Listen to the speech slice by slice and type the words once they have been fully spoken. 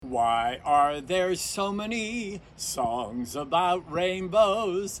Why are there so many songs about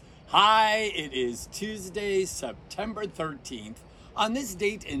rainbows? Hi, it is Tuesday, September 13th. On this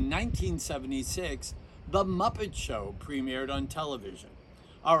date in 1976, The Muppet Show premiered on television.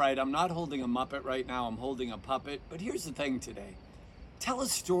 All right, I'm not holding a Muppet right now, I'm holding a puppet, but here's the thing today. Tell a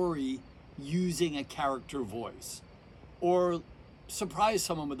story using a character voice, or surprise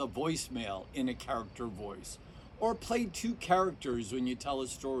someone with a voicemail in a character voice, or play two characters when you tell a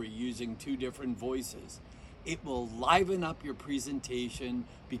story using two different voices. It will liven up your presentation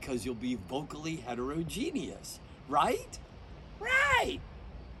because you'll be vocally heterogeneous, right? Right!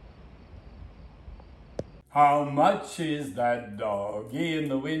 How much is that doggy in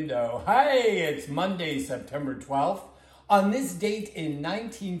the window? Hey, it's Monday, September 12th. On this date in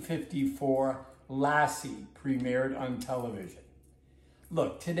 1954, Lassie premiered on television.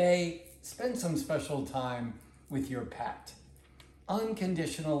 Look, today, spend some special time with your pet.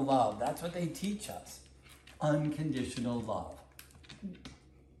 Unconditional love, that's what they teach us. Unconditional love.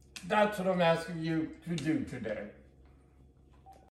 That's what I'm asking you to do today.